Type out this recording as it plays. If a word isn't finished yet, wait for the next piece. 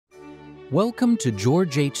Welcome to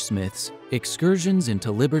George H. Smith's Excursions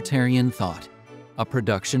into Libertarian Thought, a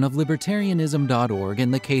production of Libertarianism.org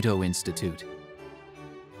and the Cato Institute.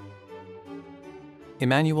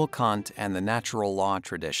 Immanuel Kant and the Natural Law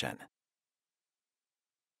Tradition.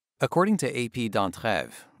 According to A.P.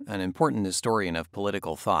 d'Entrèves, an important historian of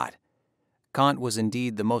political thought, Kant was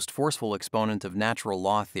indeed the most forceful exponent of natural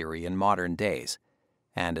law theory in modern days,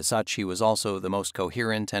 and as such he was also the most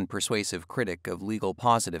coherent and persuasive critic of legal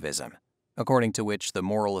positivism, according to which the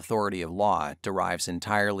moral authority of law derives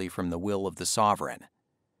entirely from the will of the sovereign.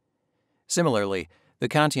 Similarly, the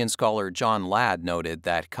Kantian scholar John Ladd noted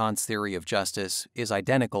that Kant's theory of justice is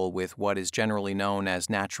identical with what is generally known as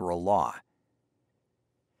natural law.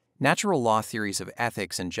 Natural law theories of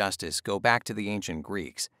ethics and justice go back to the ancient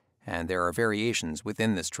Greeks, and there are variations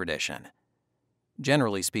within this tradition.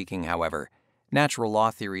 Generally speaking, however, natural law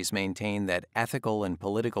theories maintain that ethical and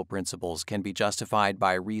political principles can be justified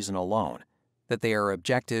by reason alone, that they are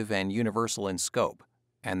objective and universal in scope,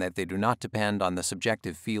 and that they do not depend on the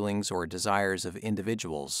subjective feelings or desires of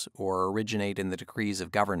individuals or originate in the decrees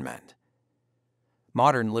of government.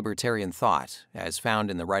 Modern libertarian thought, as found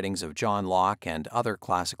in the writings of John Locke and other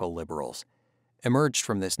classical liberals, emerged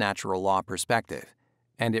from this natural law perspective,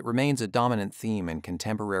 and it remains a dominant theme in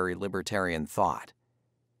contemporary libertarian thought.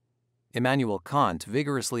 Immanuel Kant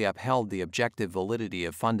vigorously upheld the objective validity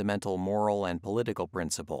of fundamental moral and political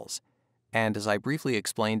principles, and as I briefly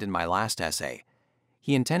explained in my last essay,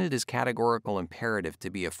 he intended his categorical imperative to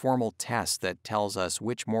be a formal test that tells us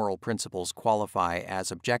which moral principles qualify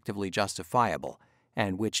as objectively justifiable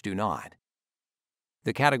and which do not.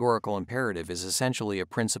 The categorical imperative is essentially a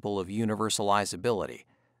principle of universalizability,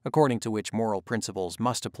 according to which moral principles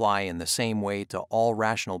must apply in the same way to all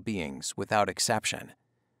rational beings without exception.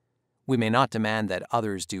 We may not demand that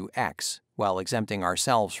others do X while exempting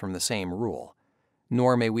ourselves from the same rule,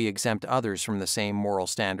 nor may we exempt others from the same moral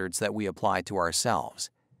standards that we apply to ourselves.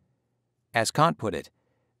 As Kant put it,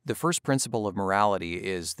 the first principle of morality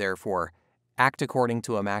is, therefore, act according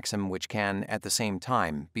to a maxim which can, at the same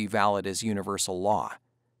time, be valid as universal law.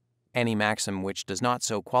 Any maxim which does not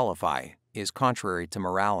so qualify is contrary to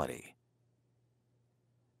morality.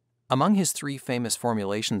 Among his three famous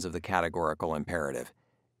formulations of the categorical imperative,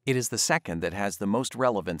 it is the second that has the most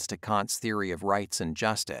relevance to Kant's theory of rights and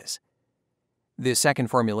justice. This second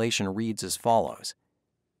formulation reads as follows: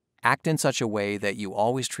 act in such a way that you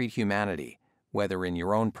always treat humanity, whether in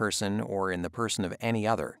your own person or in the person of any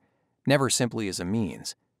other, never simply as a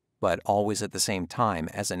means, but always at the same time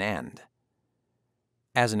as an end.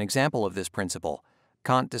 As an example of this principle,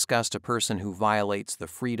 Kant discussed a person who violates the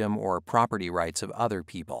freedom or property rights of other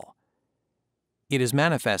people. It is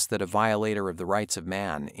manifest that a violator of the rights of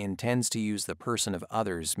man intends to use the person of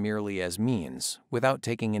others merely as means, without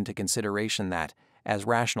taking into consideration that, as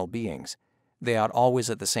rational beings, they ought always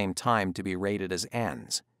at the same time to be rated as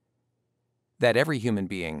ends. That every human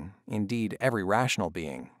being, indeed every rational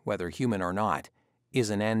being, whether human or not, is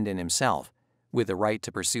an end in himself, with the right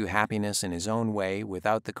to pursue happiness in his own way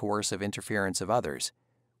without the coercive interference of others,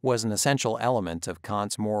 was an essential element of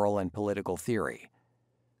Kant's moral and political theory.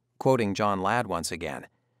 Quoting John Ladd once again,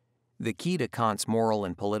 the key to Kant's moral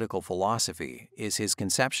and political philosophy is his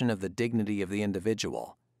conception of the dignity of the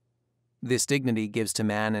individual. This dignity gives to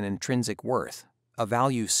man an intrinsic worth, a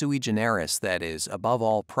value sui generis that is above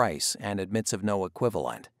all price and admits of no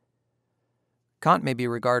equivalent. Kant may be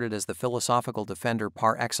regarded as the philosophical defender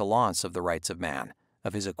par excellence of the rights of man,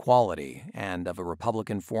 of his equality, and of a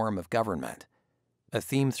republican form of government. A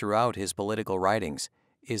theme throughout his political writings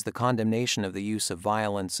is the condemnation of the use of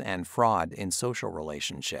violence and fraud in social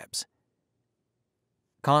relationships.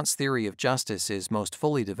 Kant's theory of justice is most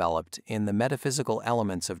fully developed in the Metaphysical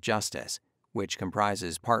Elements of Justice, which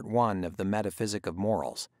comprises Part 1 of the Metaphysic of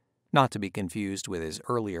Morals, not to be confused with his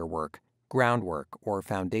earlier work, Groundwork or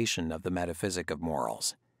Foundation of the Metaphysic of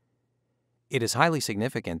Morals. It is highly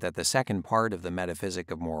significant that the second part of the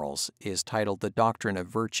Metaphysic of Morals is titled The Doctrine of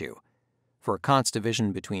Virtue, for Kant's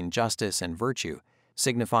division between justice and virtue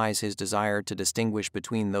signifies his desire to distinguish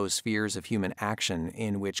between those spheres of human action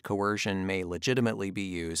in which coercion may legitimately be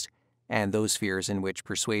used and those spheres in which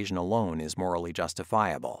persuasion alone is morally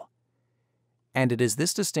justifiable. And it is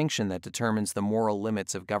this distinction that determines the moral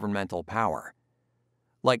limits of governmental power.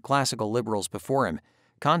 Like classical liberals before him,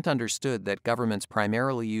 Kant understood that governments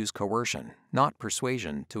primarily use coercion, not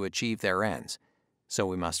persuasion, to achieve their ends, so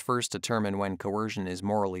we must first determine when coercion is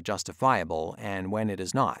morally justifiable and when it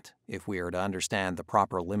is not, if we are to understand the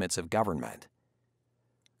proper limits of government.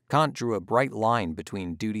 Kant drew a bright line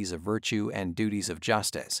between duties of virtue and duties of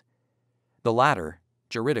justice. The latter,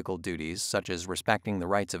 Juridical duties, such as respecting the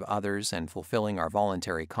rights of others and fulfilling our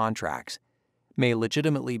voluntary contracts, may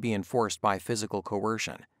legitimately be enforced by physical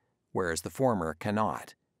coercion, whereas the former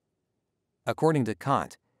cannot. According to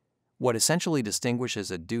Kant, what essentially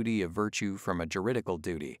distinguishes a duty of virtue from a juridical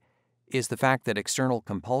duty is the fact that external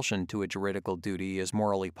compulsion to a juridical duty is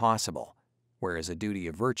morally possible, whereas a duty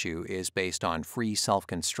of virtue is based on free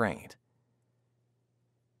self-constraint.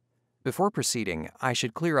 Before proceeding, I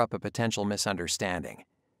should clear up a potential misunderstanding.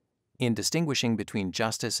 In distinguishing between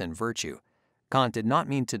justice and virtue, Kant did not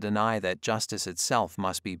mean to deny that justice itself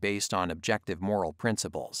must be based on objective moral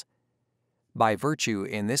principles. By virtue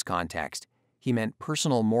in this context, he meant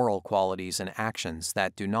personal moral qualities and actions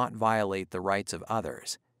that do not violate the rights of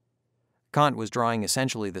others. Kant was drawing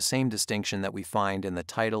essentially the same distinction that we find in the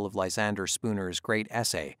title of Lysander Spooner's great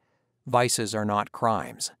essay, Vices Are Not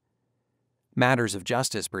Crimes. Matters of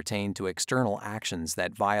justice pertain to external actions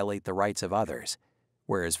that violate the rights of others,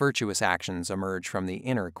 whereas virtuous actions emerge from the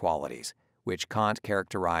inner qualities, which Kant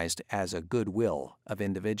characterized as a good will of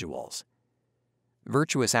individuals.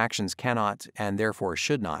 Virtuous actions cannot, and therefore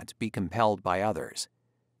should not, be compelled by others.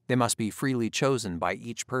 They must be freely chosen by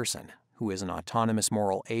each person, who is an autonomous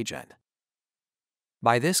moral agent.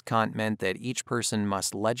 By this, Kant meant that each person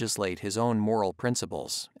must legislate his own moral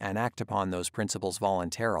principles and act upon those principles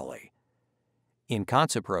voluntarily. In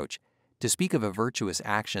Kant's approach, to speak of a virtuous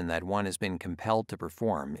action that one has been compelled to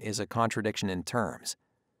perform is a contradiction in terms.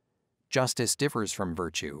 Justice differs from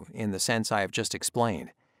virtue in the sense I have just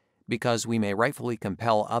explained, because we may rightfully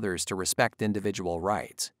compel others to respect individual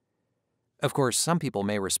rights. Of course, some people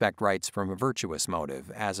may respect rights from a virtuous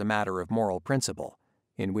motive as a matter of moral principle,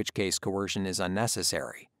 in which case coercion is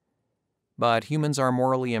unnecessary. But humans are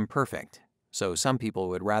morally imperfect, so some people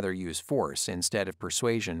would rather use force instead of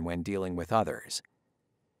persuasion when dealing with others.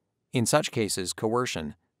 In such cases,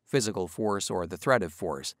 coercion, physical force or the threat of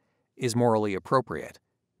force, is morally appropriate,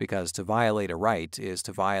 because to violate a right is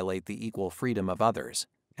to violate the equal freedom of others,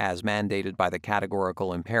 as mandated by the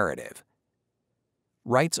categorical imperative.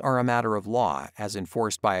 Rights are a matter of law as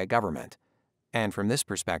enforced by a government, and from this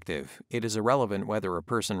perspective, it is irrelevant whether a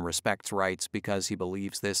person respects rights because he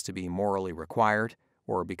believes this to be morally required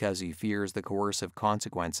or because he fears the coercive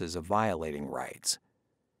consequences of violating rights.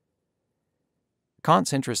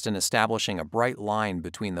 Kant's interest in establishing a bright line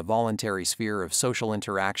between the voluntary sphere of social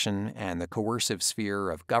interaction and the coercive sphere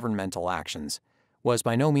of governmental actions was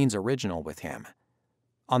by no means original with him.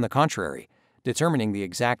 On the contrary, determining the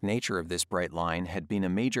exact nature of this bright line had been a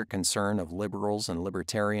major concern of liberals and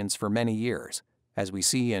libertarians for many years, as we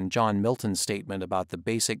see in John Milton's statement about the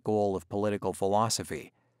basic goal of political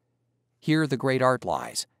philosophy. Here the great art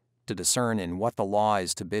lies, to discern in what the law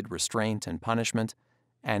is to bid restraint and punishment,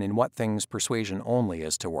 and in what things persuasion only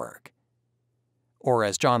is to work. Or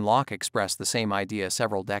as John Locke expressed the same idea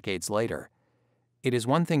several decades later, it is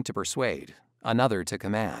one thing to persuade, another to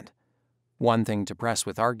command. One thing to press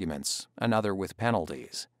with arguments, another with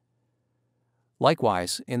penalties.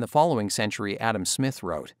 Likewise, in the following century Adam Smith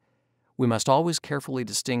wrote, "We must always carefully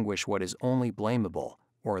distinguish what is only blamable,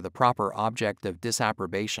 or the proper object of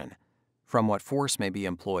disapprobation, from what force may be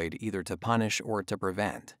employed either to punish or to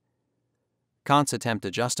prevent." Kant's attempt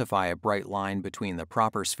to justify a bright line between the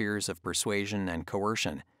proper spheres of persuasion and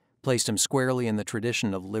coercion placed him squarely in the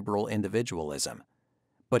tradition of liberal individualism,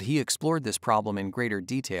 but he explored this problem in greater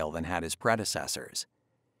detail than had his predecessors.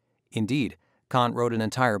 Indeed, Kant wrote an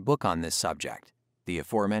entire book on this subject, the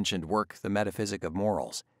aforementioned work The Metaphysic of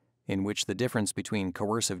Morals, in which the difference between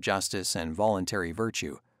coercive justice and voluntary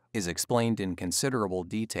virtue is explained in considerable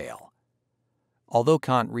detail. Although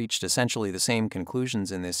Kant reached essentially the same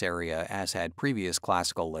conclusions in this area as had previous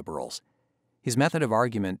classical liberals, his method of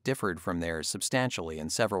argument differed from theirs substantially in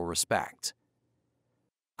several respects.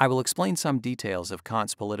 I will explain some details of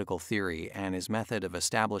Kant's political theory and his method of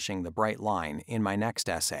establishing the bright line in my next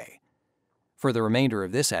essay. For the remainder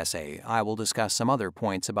of this essay, I will discuss some other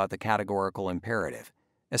points about the categorical imperative,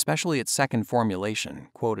 especially its second formulation,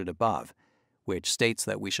 quoted above, which states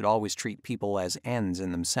that we should always treat people as ends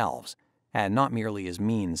in themselves, and not merely as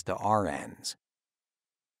means to our ends.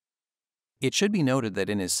 It should be noted that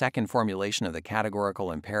in his second formulation of the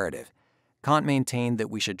categorical imperative, Kant maintained that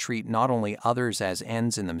we should treat not only others as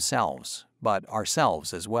ends in themselves, but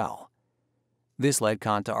ourselves as well. This led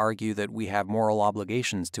Kant to argue that we have moral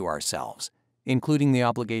obligations to ourselves, including the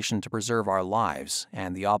obligation to preserve our lives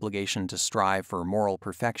and the obligation to strive for moral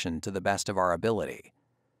perfection to the best of our ability.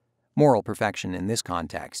 Moral perfection in this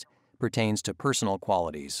context pertains to personal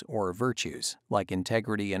qualities or virtues like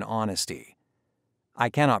integrity and honesty. I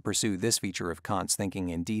cannot pursue this feature of Kant's thinking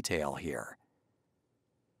in detail here.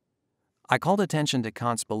 I called attention to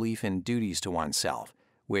Kant's belief in duties to oneself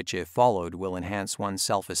which, if followed, will enhance one's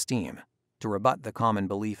self-esteem, to rebut the common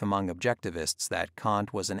belief among objectivists that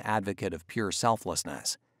Kant was an advocate of pure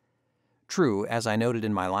selflessness. True, as I noted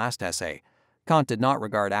in my last essay, Kant did not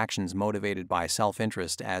regard actions motivated by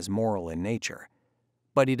self-interest as moral in nature,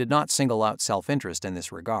 but he did not single out self-interest in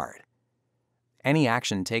this regard. Any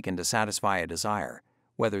action taken to satisfy a desire,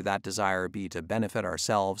 whether that desire be to benefit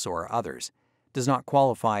ourselves or others, does not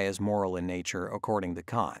qualify as moral in nature according to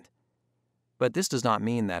Kant. But this does not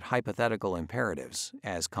mean that hypothetical imperatives,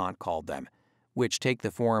 as Kant called them, which take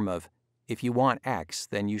the form of, if you want X,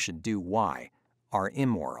 then you should do Y, are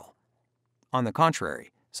immoral. On the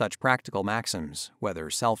contrary, such practical maxims, whether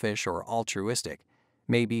selfish or altruistic,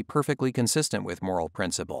 may be perfectly consistent with moral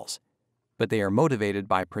principles, but they are motivated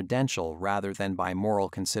by prudential rather than by moral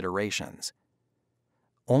considerations.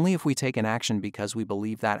 Only if we take an action because we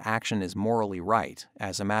believe that action is morally right,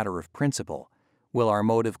 as a matter of principle, will our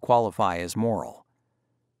motive qualify as moral.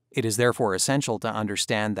 It is therefore essential to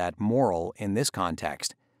understand that moral, in this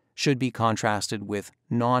context, should be contrasted with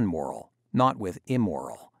non-moral, not with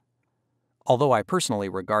immoral. Although I personally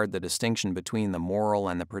regard the distinction between the moral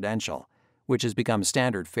and the prudential, which has become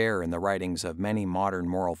standard fare in the writings of many modern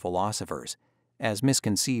moral philosophers, as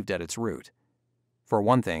misconceived at its root. For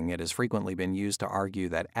one thing, it has frequently been used to argue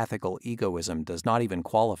that ethical egoism does not even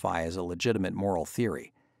qualify as a legitimate moral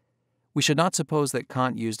theory. We should not suppose that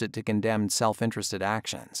Kant used it to condemn self-interested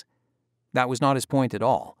actions. That was not his point at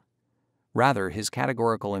all. Rather, his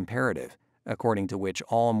categorical imperative, according to which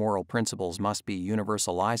all moral principles must be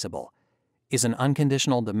universalizable, is an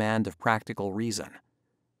unconditional demand of practical reason.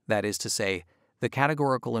 That is to say, the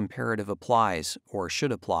categorical imperative applies, or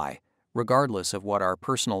should apply, regardless of what our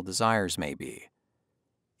personal desires may be.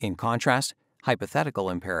 In contrast, hypothetical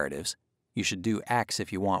imperatives, you should do X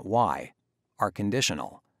if you want Y, are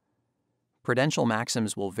conditional. Prudential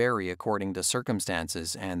maxims will vary according to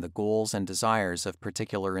circumstances and the goals and desires of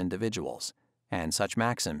particular individuals, and such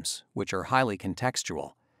maxims, which are highly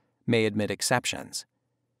contextual, may admit exceptions.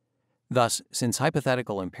 Thus, since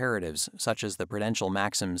hypothetical imperatives, such as the prudential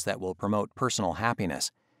maxims that will promote personal happiness,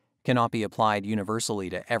 cannot be applied universally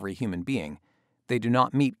to every human being, they do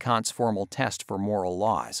not meet Kant's formal test for moral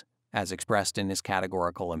laws, as expressed in his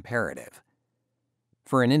categorical imperative.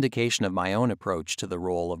 For an indication of my own approach to the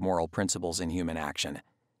role of moral principles in human action,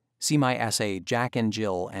 see my essay Jack and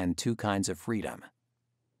Jill and Two Kinds of Freedom.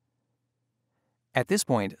 At this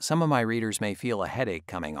point, some of my readers may feel a headache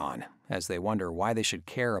coming on, as they wonder why they should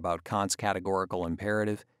care about Kant's categorical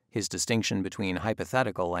imperative, his distinction between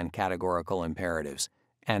hypothetical and categorical imperatives,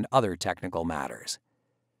 and other technical matters.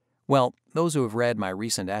 Well, those who have read my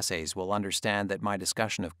recent essays will understand that my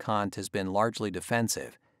discussion of Kant has been largely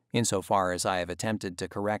defensive, insofar as I have attempted to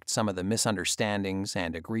correct some of the misunderstandings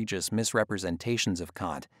and egregious misrepresentations of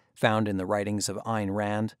Kant found in the writings of Ayn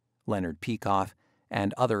Rand, Leonard Peikoff,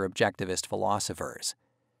 and other objectivist philosophers.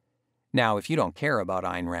 Now, if you don't care about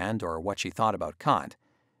Ayn Rand or what she thought about Kant,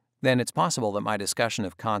 then it's possible that my discussion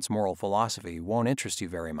of Kant's moral philosophy won't interest you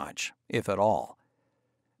very much, if at all.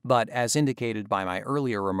 But as indicated by my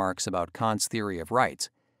earlier remarks about Kant's theory of rights,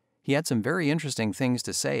 he had some very interesting things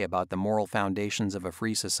to say about the moral foundations of a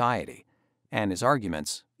free society, and his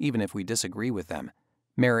arguments, even if we disagree with them,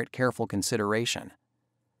 merit careful consideration.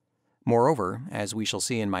 Moreover, as we shall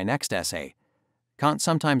see in my next essay, Kant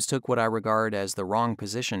sometimes took what I regard as the wrong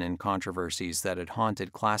position in controversies that had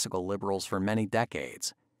haunted classical liberals for many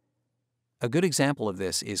decades. A good example of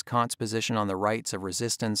this is Kant's position on the rights of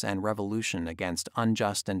resistance and revolution against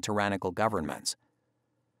unjust and tyrannical governments.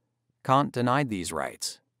 Kant denied these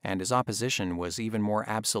rights, and his opposition was even more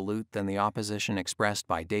absolute than the opposition expressed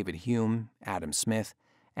by David Hume, Adam Smith,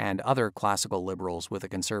 and other classical liberals with a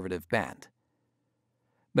conservative bent.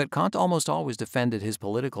 But Kant almost always defended his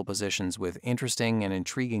political positions with interesting and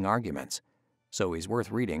intriguing arguments, so he's worth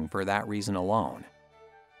reading for that reason alone.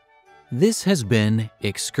 This has been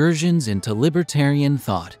Excursions into Libertarian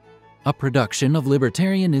Thought, a production of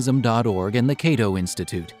Libertarianism.org and the Cato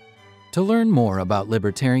Institute. To learn more about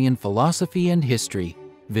libertarian philosophy and history,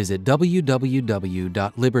 visit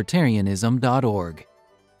www.libertarianism.org.